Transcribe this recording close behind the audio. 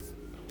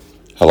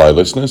Hello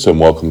listeners and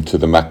welcome to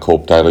the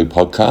MacCorp Daily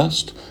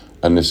Podcast,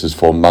 and this is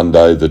for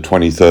Monday the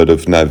 23rd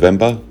of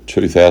November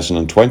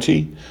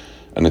 2020,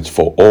 and it's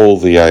for all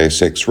the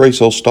ASX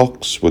resource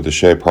stocks with a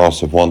share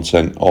price of 1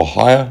 cent or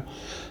higher,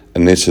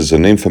 and this is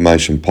an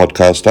information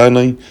podcast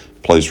only.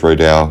 Please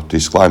read our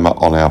disclaimer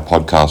on our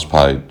podcast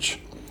page.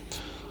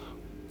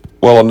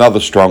 Well, another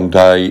strong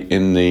day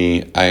in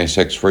the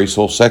ASX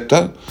resource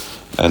sector,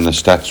 and the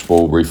stats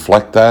will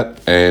reflect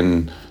that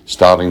and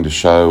starting to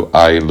show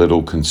a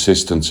little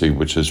consistency,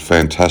 which is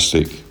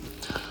fantastic.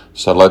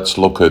 So let's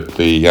look at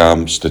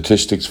the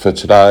statistics for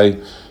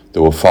today.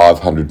 There were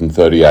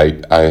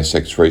 538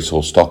 ASX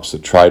resource stocks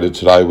that traded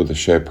today with a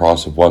share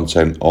price of 1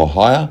 cent or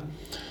higher.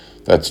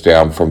 That's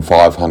down from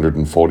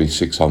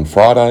 546 on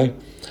Friday.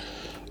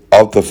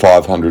 Of the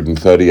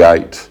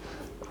 538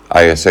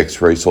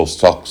 ASX resource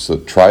stocks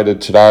that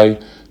traded today,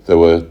 there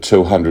were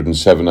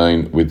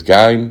 217 with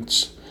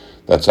gains.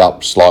 That's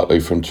up slightly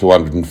from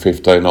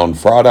 215 on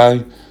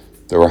Friday.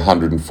 There were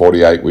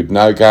 148 with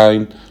no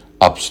gain,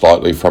 up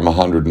slightly from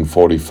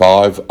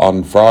 145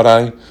 on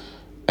Friday,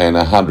 and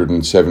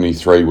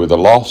 173 with a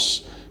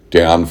loss,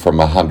 down from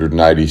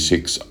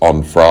 186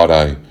 on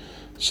Friday.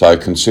 So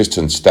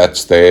consistent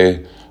stats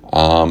there,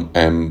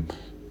 and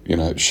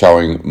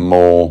showing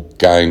more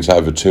gains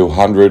over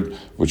 200,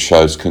 which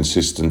shows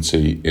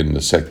consistency in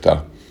the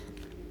sector.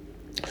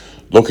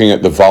 Looking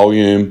at the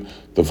volume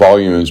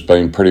has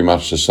been pretty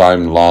much the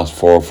same the last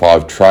 4 or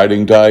 5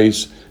 trading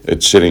days.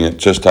 It's sitting at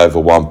just over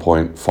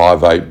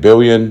 1.58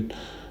 billion,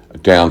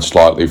 down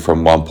slightly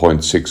from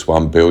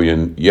 1.61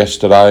 billion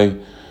yesterday.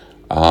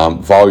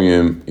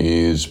 Volume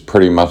is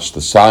pretty much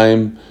the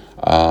same.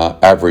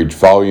 Average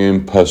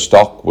volume per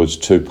stock was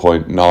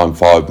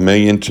 2.95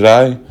 million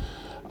today,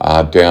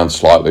 down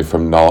slightly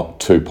from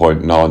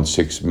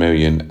 2.96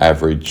 million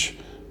average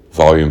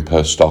volume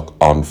per stock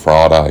on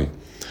Friday.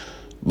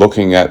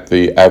 Looking at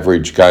the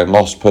average gain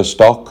loss per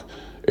stock,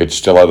 it's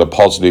still at a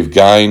positive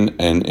gain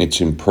and it's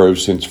improved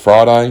since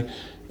Friday.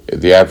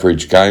 The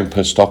average gain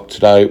per stock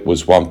today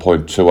was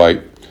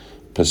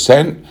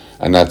 1.28%,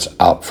 and that's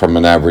up from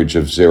an average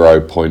of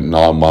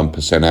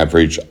 0.91%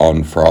 average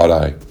on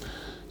Friday.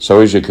 So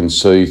as you can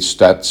see,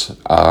 stats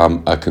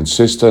are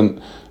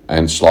consistent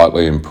and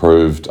slightly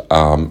improved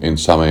in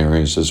some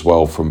areas as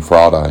well from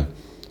Friday.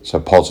 So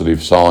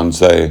positive signs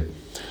there.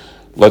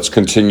 Let's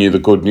continue the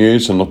good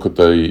news and look at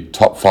the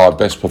top 5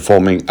 best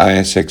performing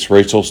ASX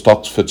resource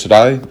stocks for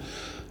today.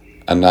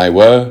 And they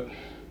were,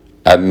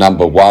 at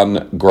number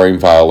 1,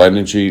 Greenvale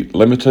Energy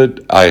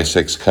Limited,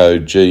 ASX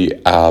code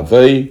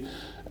GRV,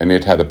 and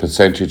it had a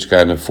percentage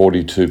gain of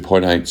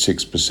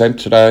 42.86%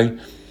 today.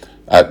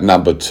 At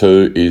number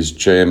 2 is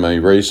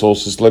GME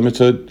Resources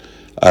Limited,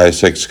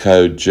 ASX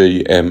code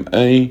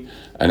GME,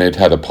 and it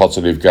had a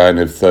positive gain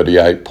of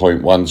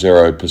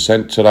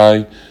 38.10%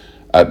 today.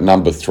 At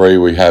number 3,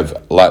 we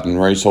have Latin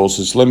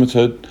Resources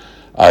Limited,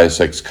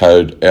 ASX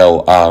code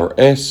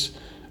LRS,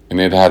 and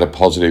it had a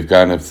positive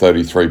gain of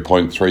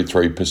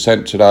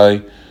 33.33%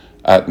 today.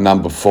 At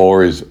number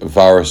 4 is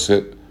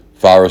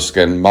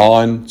Varasken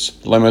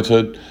Mines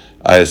Limited,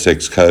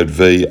 ASX code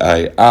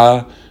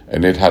VAR,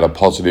 and it had a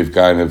positive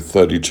gain of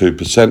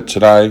 32%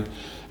 today.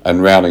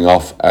 And rounding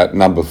off at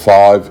number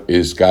 5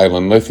 is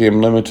Galen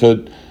Lithium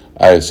Limited,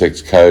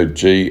 ASX code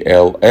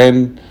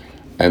GLN,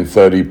 and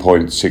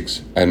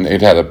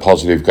it had a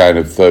positive gain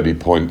of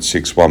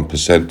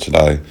 30.61%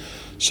 today.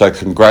 So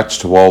congrats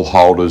to all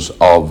holders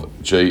of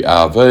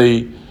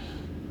GRV,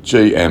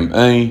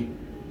 GME,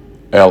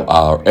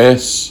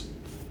 LRS,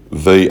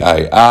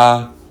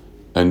 VAR,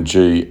 and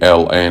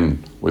GLN,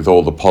 with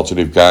all the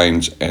positive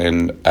gains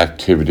and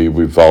activity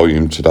with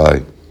volume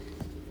today.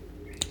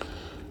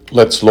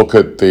 Let's look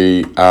at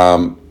the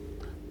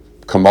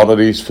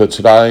commodities for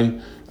today,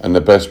 and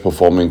the best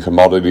performing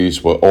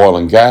commodities were oil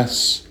and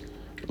gas,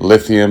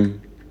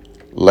 lithium,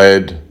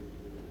 lead,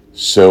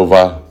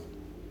 silver,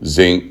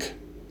 zinc,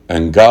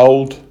 and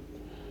gold.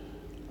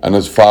 And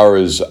as far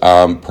as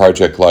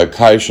project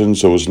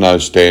locations, there was no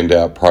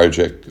standout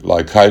project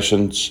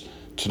locations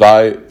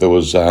today. There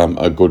was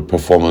a good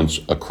performance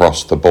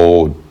across the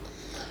board.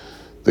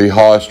 The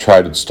highest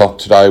traded stock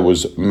today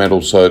was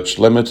Metal Search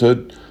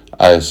Limited,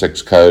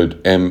 ASX code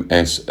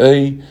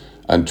MSE,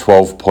 and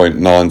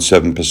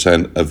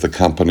 12.97% of the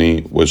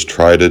company was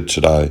traded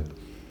today.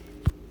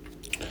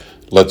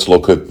 Let's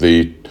look at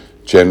the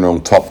general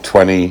top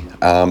 20 in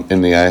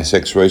the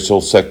ASX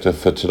resource sector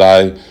for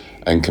today,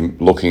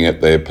 and looking at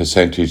their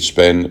percentage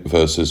spend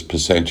versus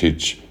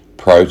percentage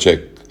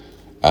project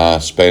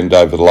spend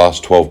over the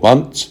last 12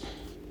 months.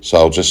 So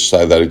I'll just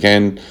say that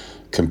again,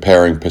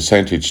 comparing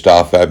percentage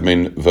staff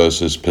admin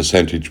versus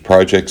percentage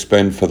project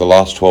spend for the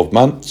last 12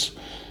 months,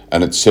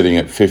 and it's sitting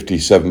at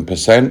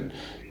 57%,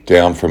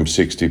 down from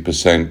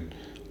 60%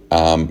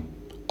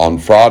 on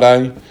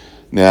Friday.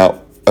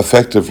 Now,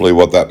 effectively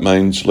what that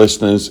means,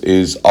 listeners,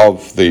 is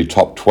of the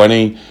top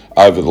 20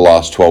 over the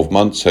last 12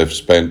 months have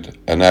spent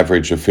an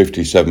average of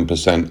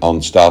 57%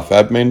 on staff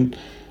admin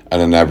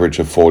and an average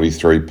of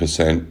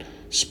 43%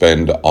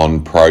 spend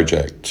on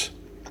project.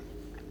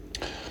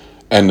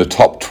 And the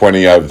top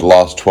 20 over the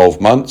last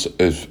 12 months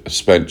has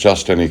spent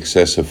just in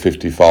excess of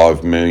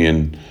 55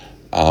 million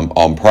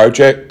on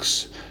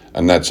projects,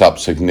 and that's up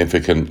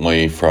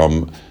significantly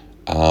from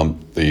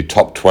the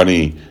top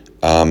 20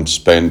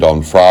 spend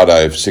on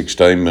Friday of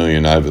 16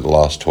 million over the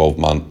last 12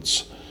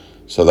 months.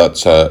 So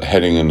that's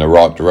heading in the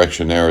right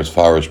direction there as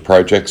far as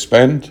project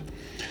spend.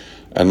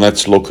 And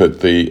let's look at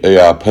the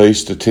ERP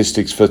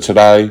statistics for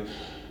today.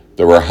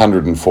 There were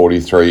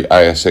 143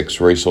 ASX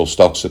resource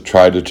stocks that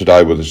traded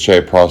today with a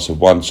share price of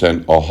 1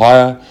 cent or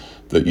higher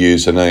that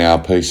use an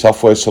ERP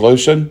software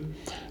solution,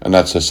 and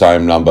that's the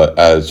same number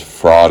as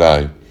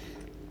Friday.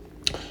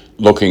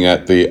 Looking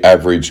at the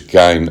average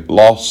gain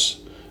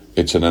loss,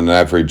 it's an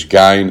average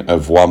gain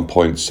of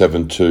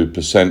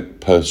 1.72%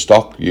 per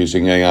stock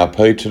using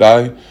ERP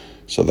today.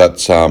 So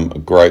that's a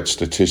great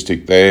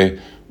statistic there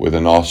with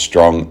a nice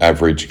strong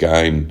average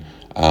gain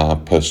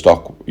per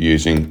stock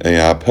using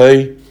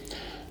ERP.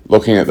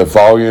 Looking at the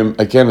volume,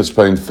 again, it's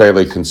been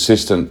fairly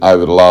consistent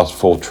over the last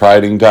 4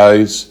 trading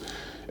days.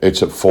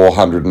 It's at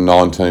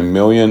 419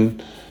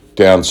 million,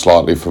 down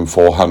slightly from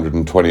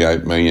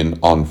 428 million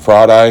on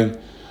Friday.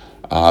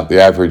 The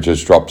average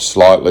has dropped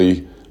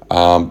slightly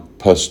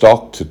per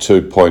stock to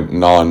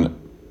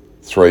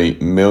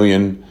 2.93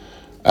 million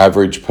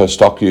average per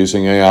stock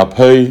using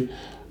ERP,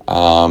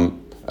 and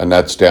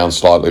that's down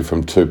slightly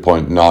from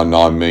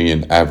 2.99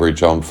 million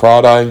average on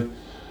Friday.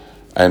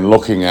 And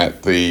looking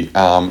at the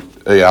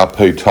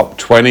ERP top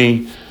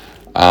 20,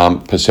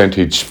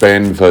 percentage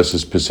spend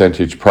versus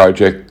percentage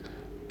percentage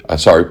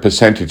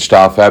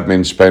staff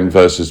admin spend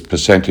versus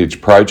percentage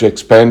project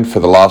spend for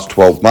the last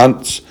 12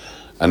 months,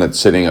 and it's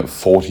sitting at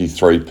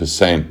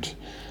 43%.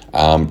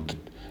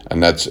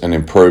 And that's an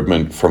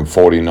improvement from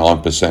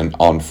 49%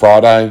 on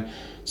Friday.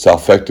 So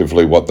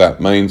effectively what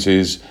that means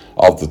is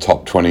of the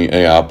top 20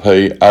 ERP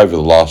over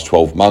the last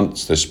 12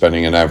 months, they're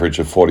spending an average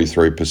of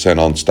 43%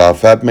 on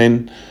staff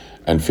admin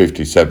and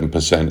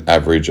 57%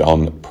 average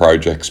on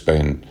project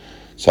spend.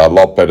 So a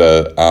lot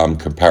better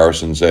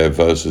comparisons there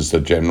versus the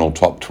general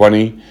top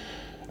 20.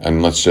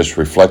 And let's just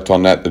reflect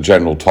on that. The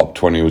general top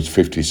 20 was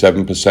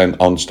 57%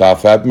 on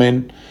staff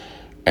admin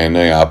and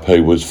ERP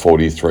was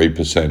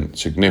 43%.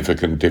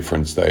 Significant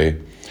difference there.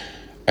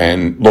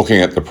 And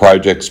looking at the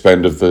project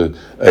spend of the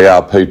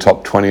ERP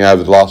top 20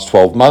 over the last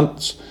 12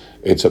 months,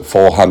 it's at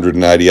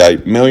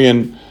 488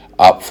 million,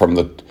 up from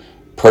the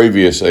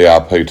previous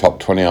ERP top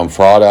 20 on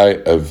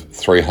Friday of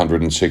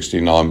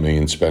 369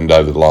 million spend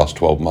over the last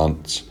 12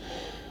 months.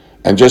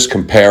 And just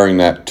comparing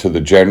that to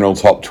the general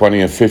top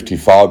 20 of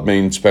 55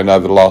 million spent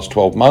over the last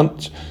 12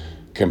 months,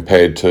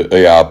 compared to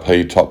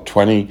ERP top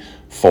 20,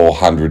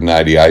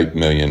 488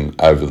 million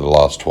over the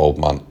last 12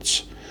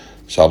 months.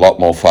 So a lot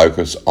more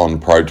focus on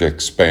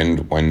project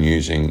spend when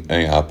using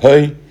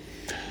ERP.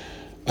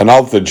 And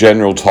of the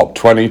general top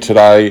 20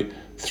 today,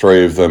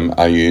 3 of them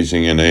are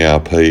using an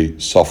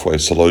ERP software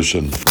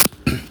solution.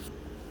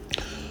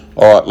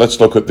 All right, let's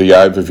look at the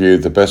overview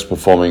of the best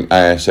performing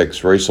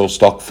ASX resource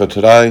stock for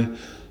today.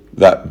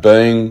 That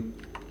being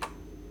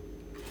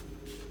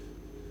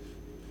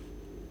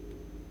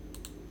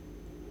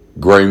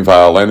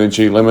Greenvale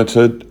Energy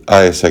Limited,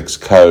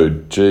 ASX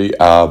code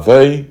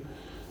GRV,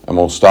 and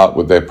we'll start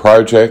with their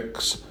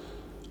projects.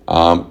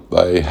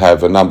 They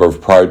have a number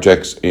of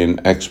projects in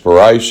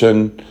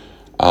exploration,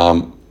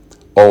 all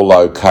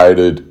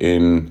located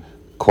in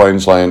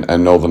Queensland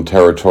and Northern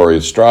Territory,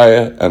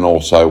 Australia, and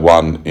also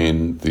one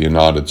in the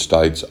United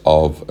States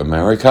of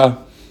America.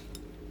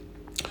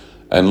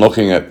 And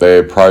looking at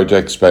their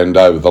project spend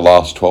over the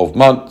last 12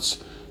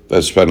 months,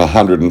 they've spent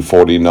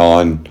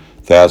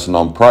 149,000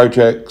 on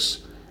projects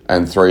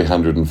and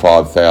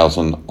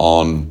 305,000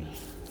 on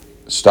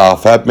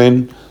staff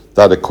admin.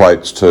 That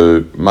equates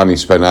to money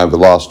spent over the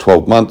last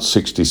 12 months,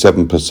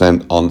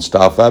 67% on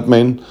staff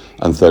admin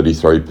and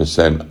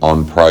 33%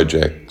 on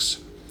projects.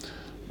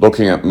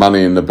 Looking at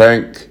money in the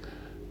bank,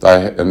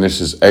 and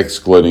this is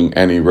excluding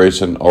any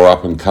recent or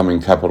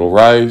up-and-coming capital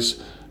raise,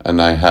 and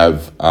they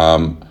have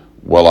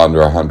well under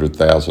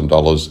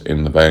 $100,000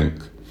 in the bank.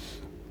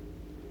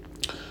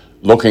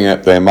 Looking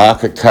at their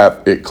market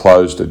cap, it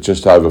closed at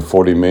just over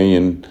 40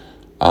 million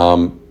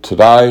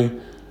today.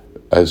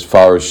 As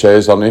far as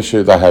shares on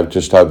issue, they have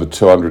just over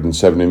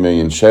 270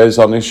 million shares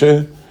on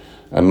issue.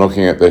 And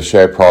looking at their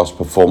share price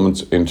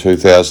performance in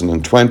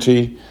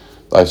 2020,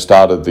 they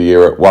started the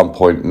year at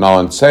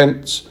 1.9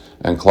 cents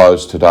and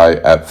closed today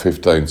at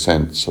 15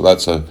 cents. So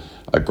that's a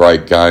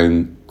great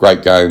gain.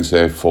 Great gains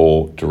there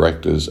for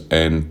directors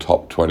and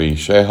top 20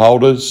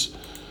 shareholders.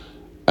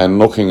 And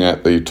looking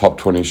at the top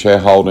 20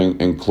 shareholding,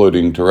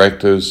 including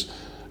directors,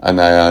 and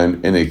they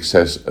own in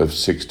excess of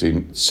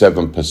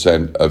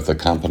 67% of the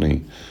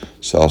company.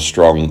 So a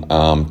strong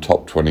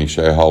top 20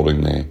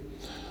 shareholding there.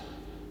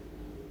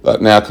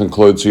 That now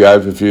concludes the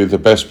overview of the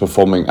best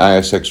performing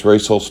ASX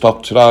resource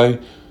stock today,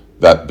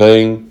 that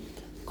being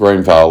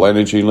Greenvale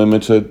Energy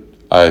Limited,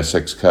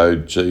 ASX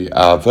code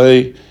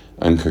GRV,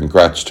 and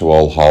congrats to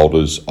all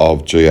holders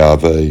of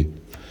GRV.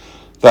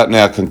 That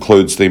now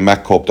concludes the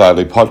MacCorp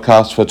Daily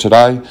Podcast for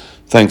today.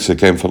 Thanks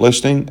again for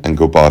listening, and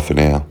goodbye for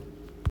now.